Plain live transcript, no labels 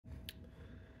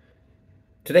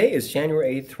Today is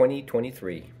January 8th,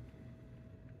 2023,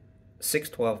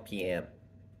 6:12 p.m.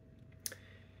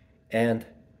 And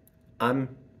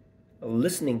I'm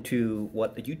listening to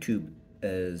what the YouTube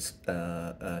is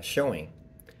showing.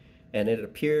 And it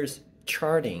appears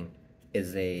charting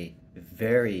is a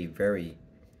very, very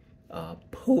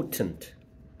potent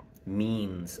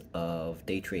means of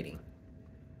day trading.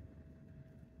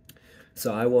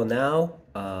 So I will now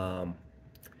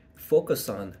focus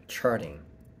on charting,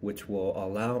 which will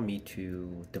allow me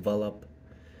to develop,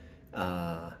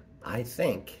 I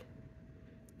think,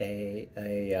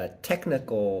 a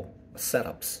technical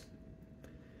setups.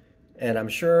 And I'm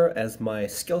sure as my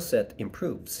skill set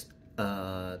improves,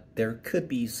 there could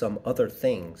be some other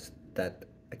things that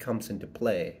comes into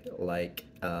play, like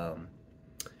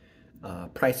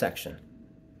price action.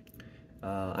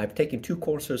 I've taken two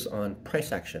courses on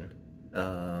price action.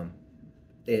 Um,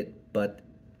 it, but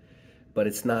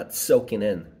it's not soaking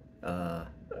in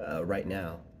right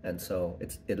now, and so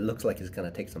it looks like it's going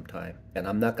to take some time, and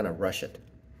I'm not going to rush it.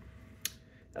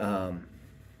 Um,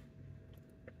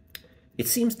 it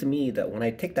seems to me that when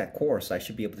I take that course, I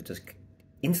should be able to just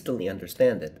instantly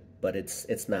understand it, but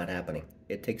it's not happening.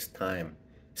 It takes time,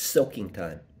 soaking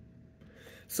time.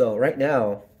 So right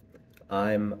now,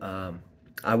 I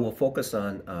will focus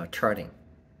on charting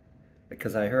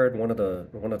because I heard one of the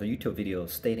YouTube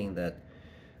videos stating that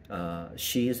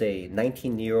she is a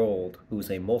 19-year-old who's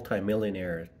a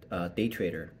multimillionaire day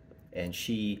trader, and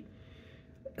she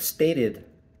stated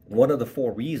one of the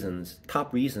four reasons,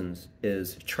 top reasons,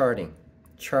 is charting.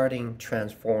 Charting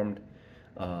transformed,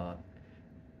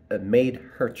 made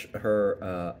her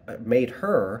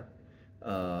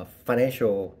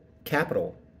financial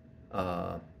capital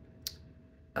uh,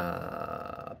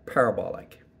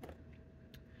 parabolic,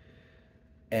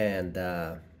 and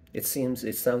it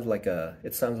sounds like a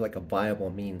viable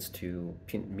means to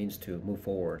move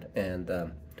forward, and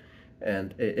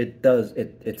it does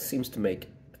it seems to make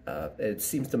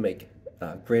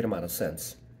a great amount of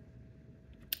sense.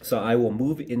 So I will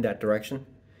move in that direction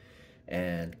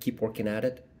and keep working at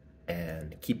it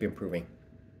and keep improving.